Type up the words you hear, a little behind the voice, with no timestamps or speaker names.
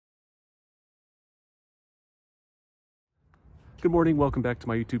Good morning, welcome back to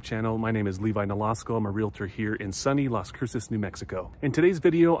my YouTube channel. My name is Levi Nolasco. I'm a realtor here in sunny Las Cruces, New Mexico. In today's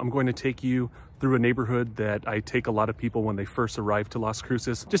video, I'm going to take you through a neighborhood that I take a lot of people when they first arrive to Las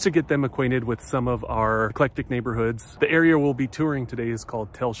Cruces, just to get them acquainted with some of our eclectic neighborhoods. The area we'll be touring today is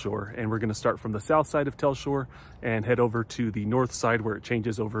called Telshor, and we're going to start from the south side of Telshor and head over to the north side where it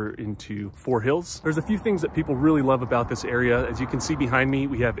changes over into Four Hills. There's a few things that people really love about this area. As you can see behind me,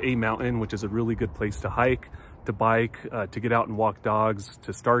 we have a mountain, which is a really good place to hike, to bike, to get out and walk dogs,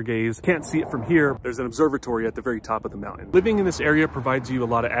 to stargaze. Can't see it from here. There's an observatory at the very top of the mountain. Living in this area provides you a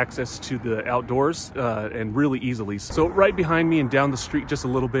lot of access to the outdoors and really easily. So right behind me and down the street just a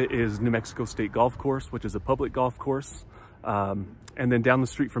little bit is New Mexico State Golf Course, which is a public golf course. And then down the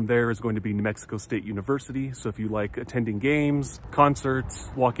street from there is going to be New Mexico State University. So if you like attending games,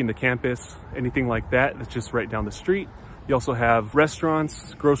 concerts, walking the campus, anything like that, it's just right down the street. You also have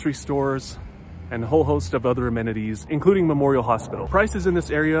restaurants, grocery stores, and a whole host of other amenities, including Memorial Hospital. Prices in this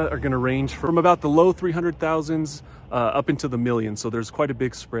area are gonna range from about the low 300,000s up into the millions. So there's quite a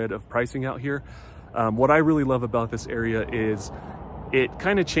big spread of pricing out here. What I really love about this area is it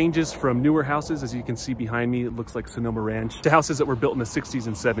kind of changes from newer houses. As you can see behind me, it looks like Sonoma Ranch, to houses that were built in the 60s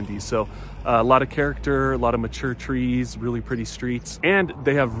and 70s. So a lot of character, a lot of mature trees, really pretty streets, and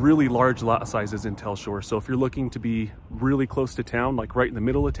they have really large lot sizes in Telshor. So if you're looking to be really close to town, like right in the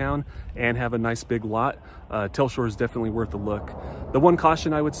middle of town, and have a nice big lot, Telshor is definitely worth a look. The one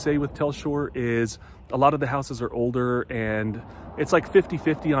caution I would say with Telshor is a lot of the houses are older and it's like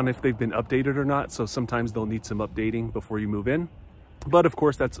 50-50 on if they've been updated or not. So sometimes they'll need some updating before you move in. But of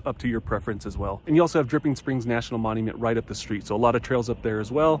course, that's up to your preference as well. And you also have Dripping Springs National Monument right up the street. So a lot of trails up there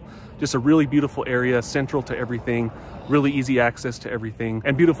as well. Just a really beautiful area, central to everything, really easy access to everything,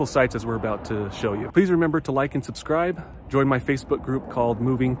 and beautiful sights as we're about to show you. Please remember to like and subscribe. Join my Facebook group called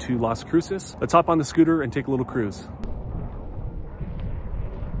Moving to Las Cruces. Let's hop on the scooter and take a little cruise.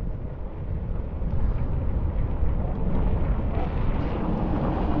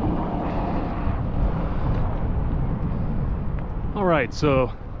 All right,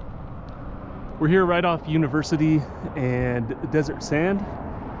 so we're here right off University and Desert Sand.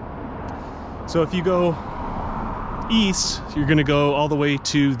 So if you go east, you're gonna go all the way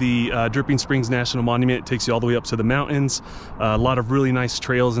to the Dripping Springs National Monument. It takes you all the way up to the mountains. A lot of really nice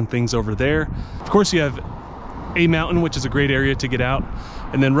trails and things over there. Of course, you have a mountain, which is a great area to get out.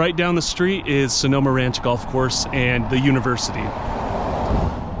 And then right down the street is Sonoma Ranch Golf Course and the university.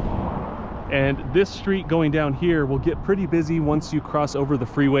 And this street going down here will get pretty busy once you cross over the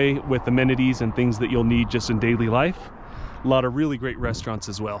freeway with amenities and things that you'll need just in daily life. A lot of really great restaurants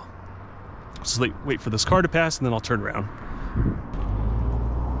as well. Just wait for this car to pass and then I'll turn around.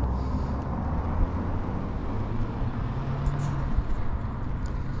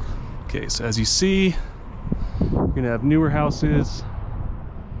 Okay, so as you see, you're gonna have newer houses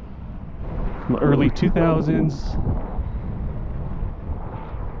from the early 2000s.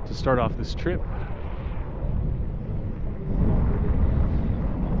 To start off this trip.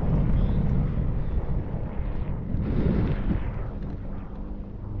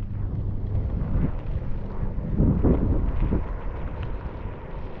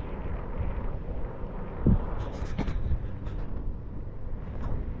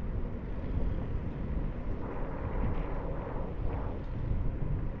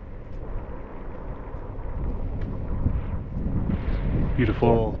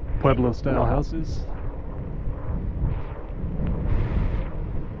 Beautiful Pueblo style houses.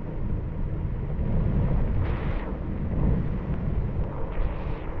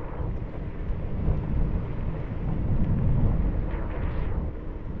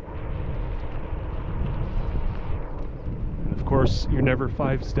 And of course, you're never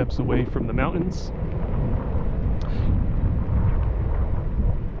 5 steps away from the mountains.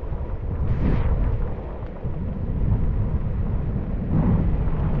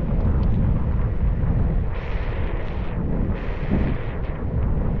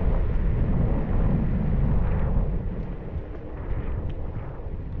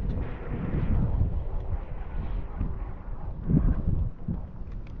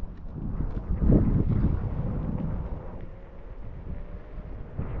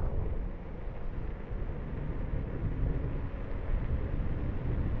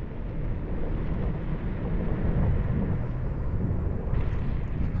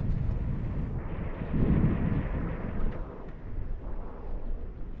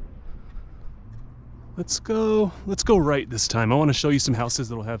 Let's go right this time. I want to show you some houses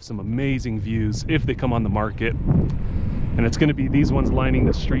that'll have some amazing views if they come on the market. And it's going to be these ones lining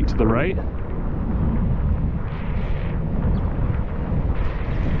the street to the right.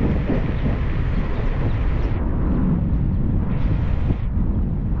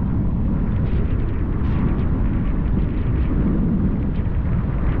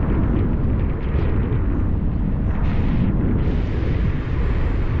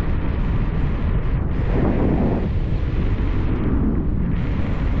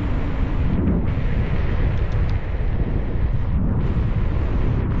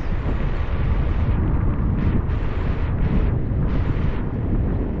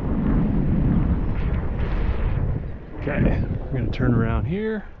 Okay, we're gonna turn around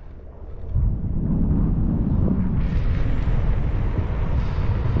here.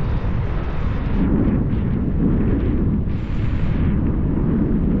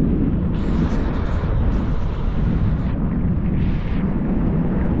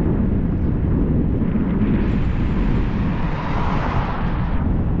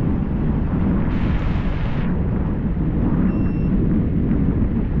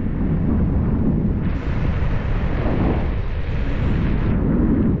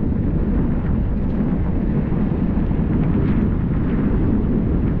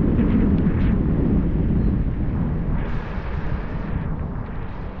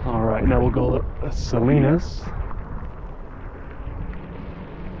 Now we'll go to Salinas.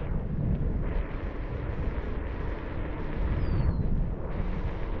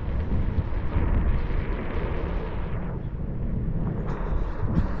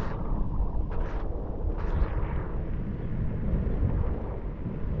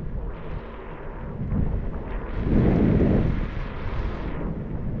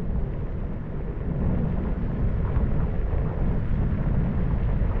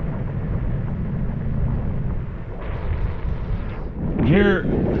 Here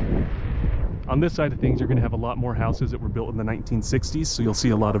on this side of things, you're going to have a lot more houses that were built in the 1960s, so you'll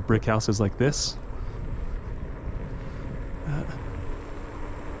see a lot of brick houses like this.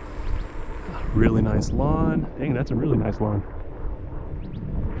 Really nice lawn. Dang, that's a really nice lawn.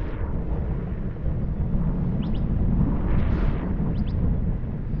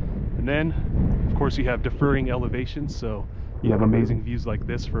 And then, of course, you have differing elevations, so you have amazing views like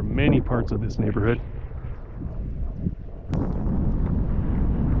this for many parts of this neighborhood.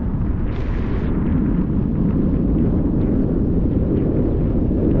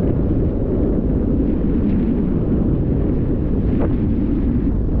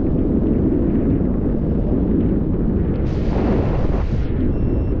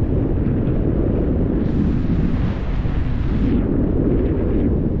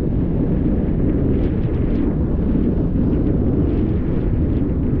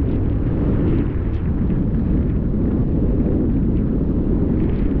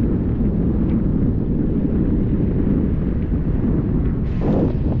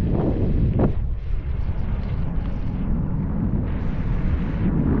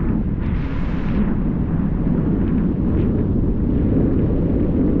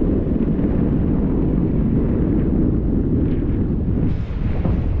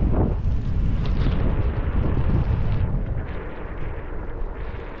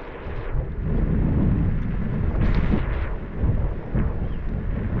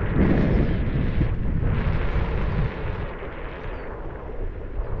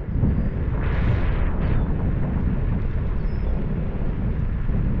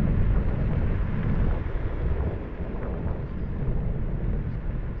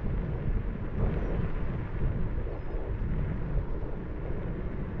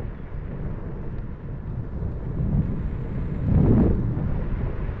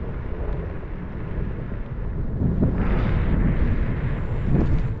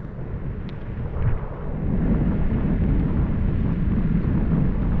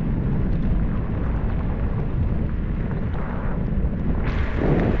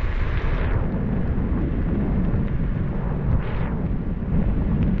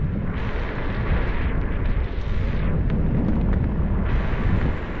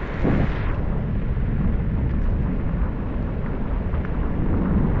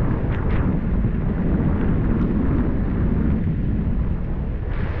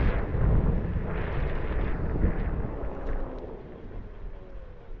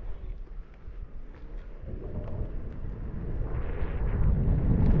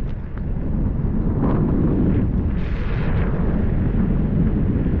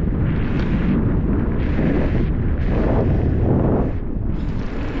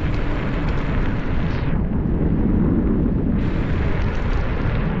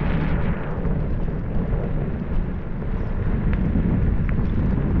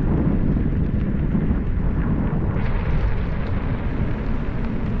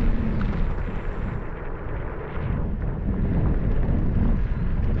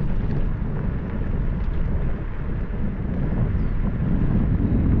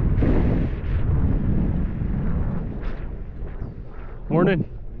 Morning.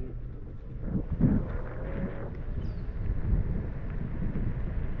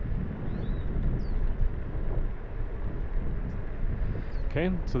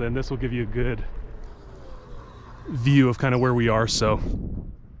 Okay, so then this will give you a good view of kind of where we are. So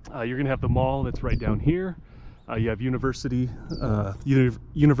you're gonna have the mall that's right down here. You have university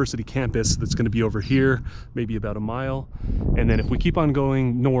campus that's going to be over here, maybe about a mile. And then if we keep on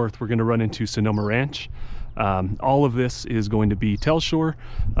going north, we're going to run into Sonoma Ranch. All of this is going to be Telshor.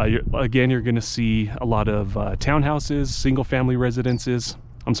 Again, you're going to see a lot of townhouses, single-family residences.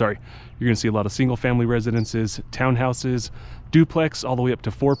 I'm sorry, you're going to see a lot of single-family residences, townhouses, duplex, all the way up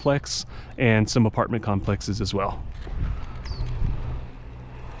to fourplex, and some apartment complexes as well.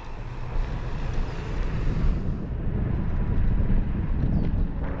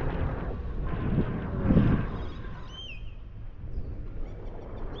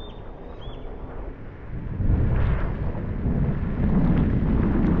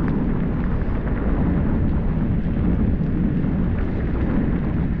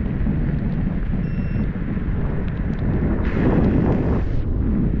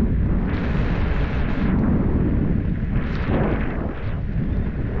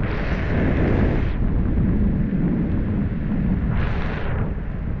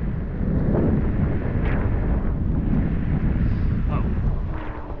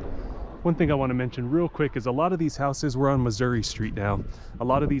 One thing I want to mention real quick is a lot of these houses, we're on Missouri Street now. A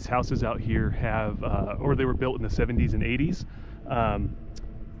lot of these houses out here have, or they were built in the 70s and 80s.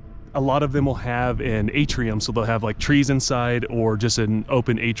 A lot of them will have an atrium, so they'll have like trees inside or just an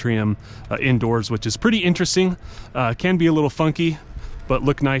open atrium indoors, which is pretty interesting. Can be a little funky, but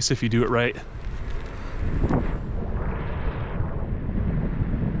look nice if you do it right.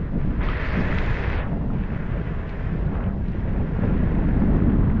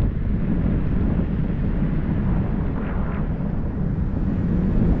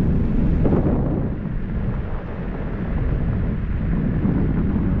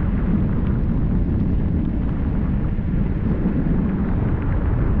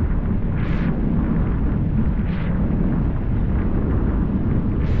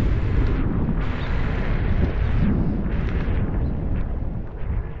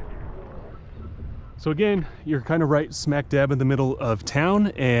 So again, you're kind of right smack dab in the middle of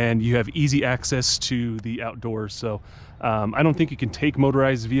town, and you have easy access to the outdoors. So I don't think you can take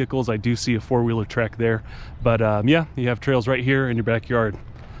motorized vehicles. I do see a four-wheeler track there, but yeah, you have trails right here in your backyard.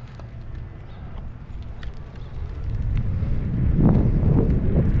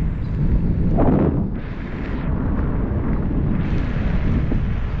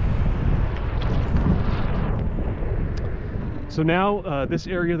 So now this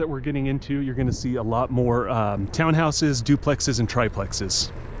area that we're getting into, you're going to see a lot more townhouses, duplexes, and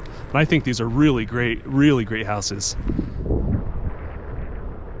triplexes. And I think these are really great houses.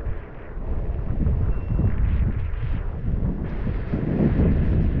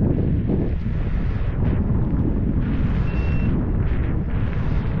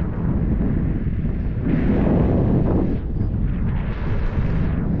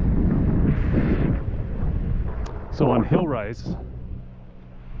 So on Hillrise,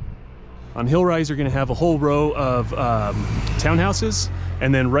 you're going to have a whole row of townhouses,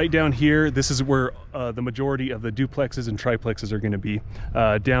 and then right down here, this is where the majority of the duplexes and triplexes are going to be,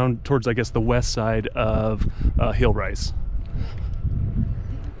 down towards, I guess, the west side of Hillrise.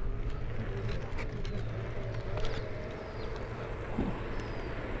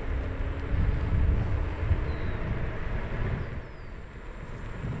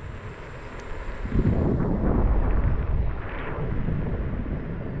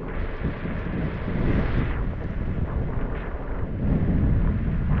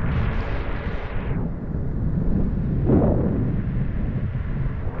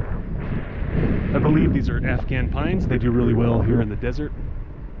 I believe these are Afghan pines. They do really well here in the desert.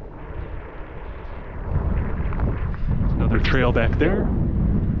 There's another trail back there.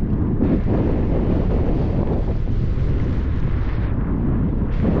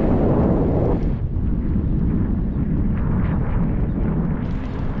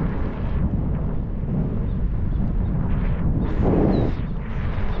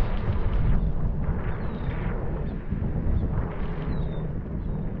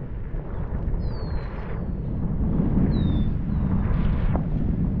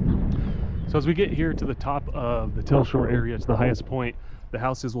 So as we get here to the top of the Telshor area, to the highest point, the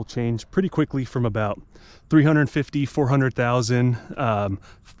houses will change pretty quickly from about 350, 400,000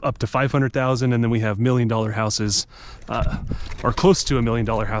 up to 500,000, and then we have $1 million houses, or close to $1 million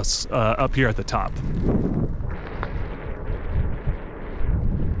house up here at the top.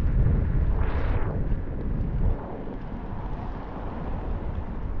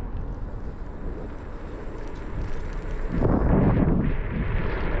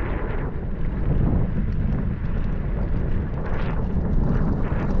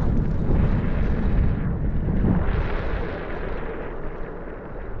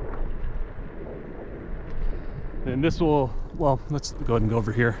 And this will, well, let's go ahead and go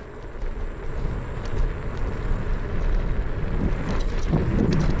over here.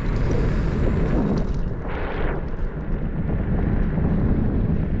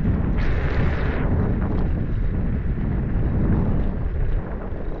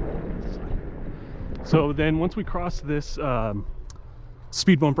 So then once we cross this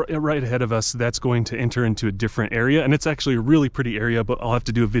speed bump right ahead of us, that's going to enter into a different area. And it's actually a really pretty area, but I'll have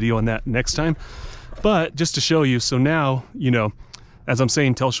to do a video on that next time. But just to show you, so now, you know, as I'm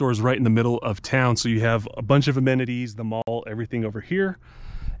saying, Telshor is right in the middle of town. So you have a bunch of amenities, the mall, everything over here.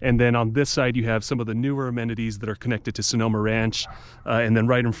 And then on this side, you have some of the newer amenities that are connected to Sonoma Ranch. And then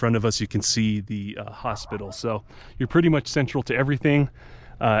right in front of us, you can see the hospital. So you're pretty much central to everything.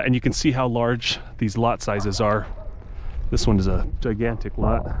 And you can see how large these lot sizes are. This one is a gigantic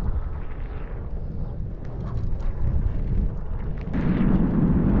lot.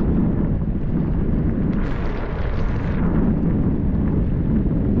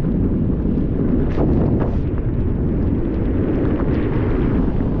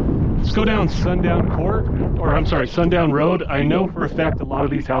 Let's go down Sundown Court, or I'm sorry, Sundown Road. I know for a fact a lot of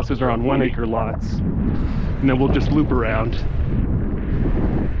these houses are on 1 acre lots. And then we'll just loop around.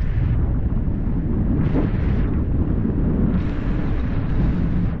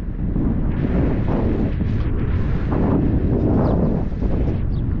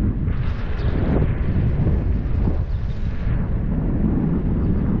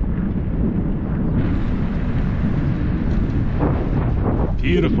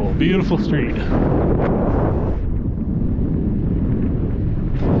 Beautiful, beautiful street.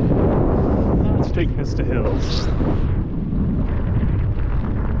 Let's take Vista Hills.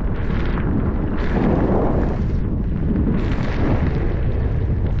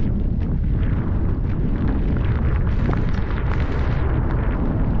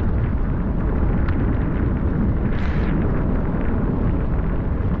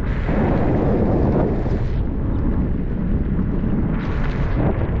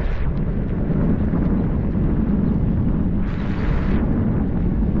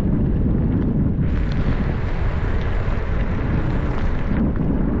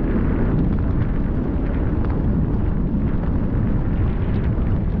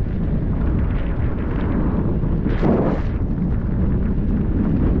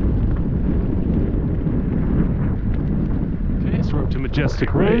 To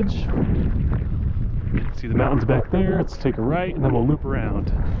Majestic Ridge. See the mountains back there. Let's take a right and then we'll loop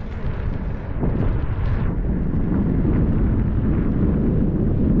around.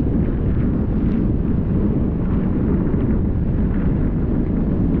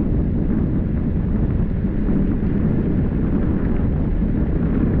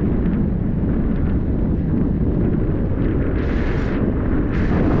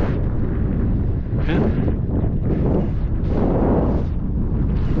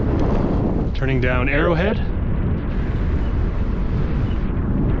 Turning down Arrowhead.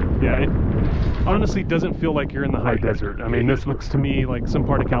 Yeah, it honestly doesn't feel like you're in the high desert. I mean, this looks to me like some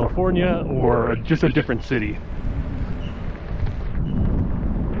part of California or just a different city.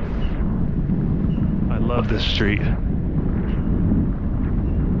 I love this street.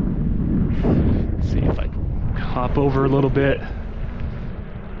 Let's see if I can hop over a little bit.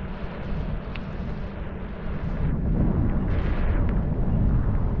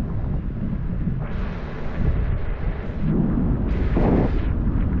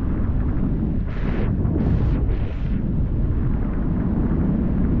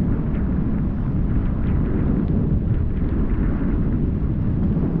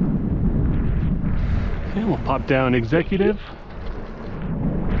 Okay, we'll pop down Executive.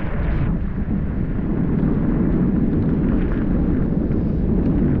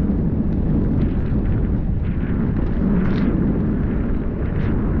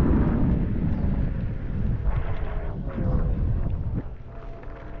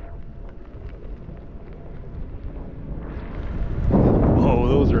 Oh,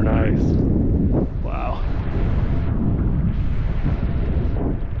 those are nice. Wow.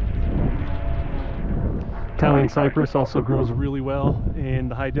 Italian cypress also grows really well in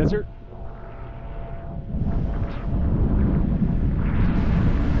the high desert.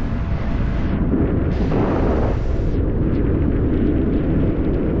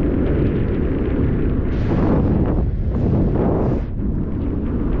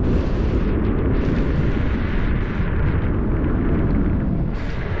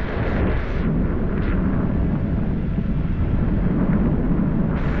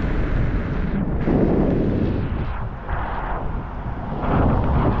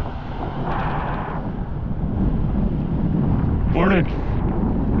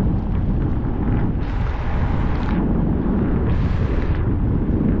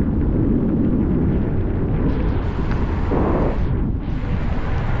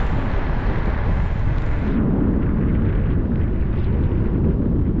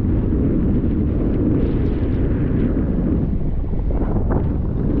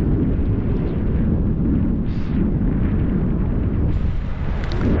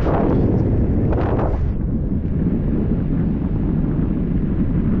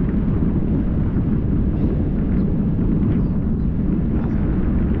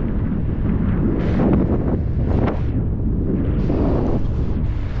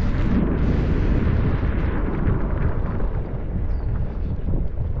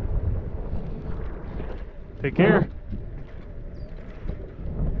 care.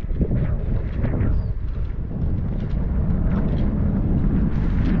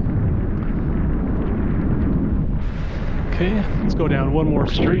 Okay, let's go down one more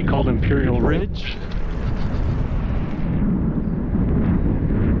street called Imperial Ridge.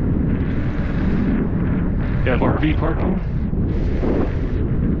 You have RV parking.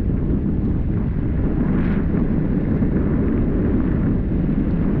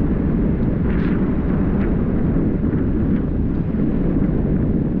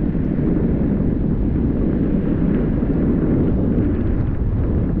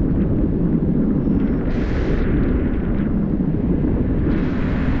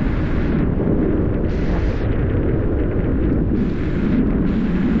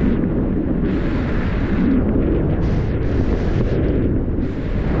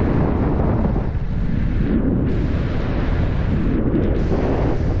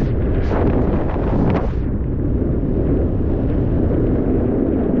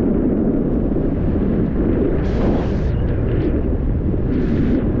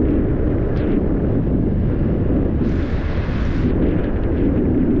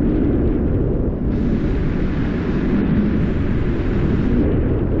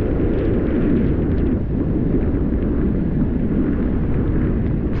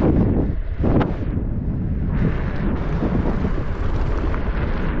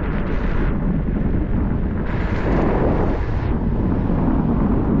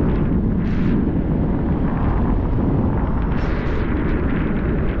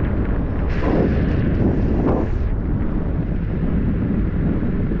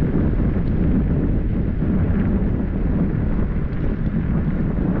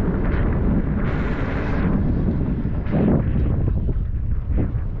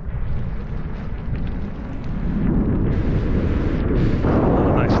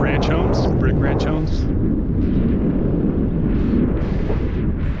 Brick ranch homes.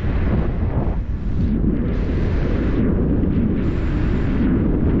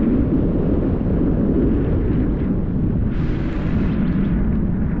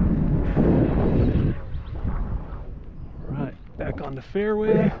 Right, back on the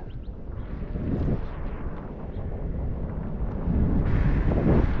fairway.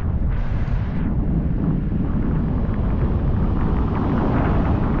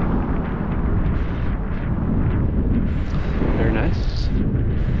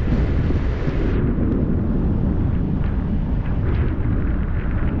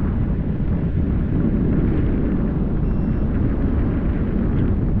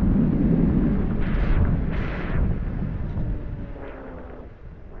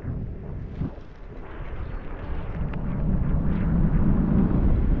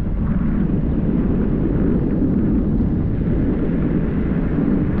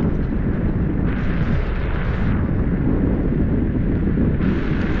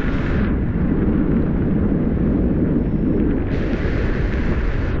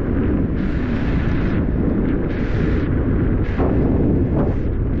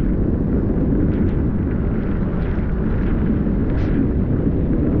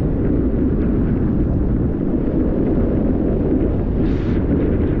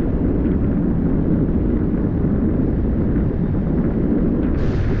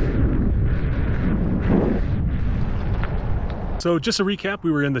 So just a recap, we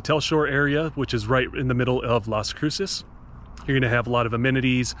were in the Telshor area, which is right in the middle of Las Cruces. You're going to have a lot of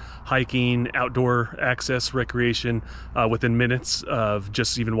amenities, hiking, outdoor access, recreation within minutes of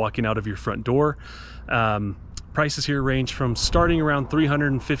just even walking out of your front door. Prices here range from starting around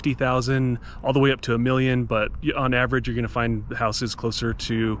 $350,000 all the way up to $1 million, but on average you're going to find houses closer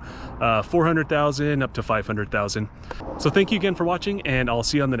to $400,000 up to $500,000. So thank you again for watching, and I'll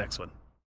see you on the next one.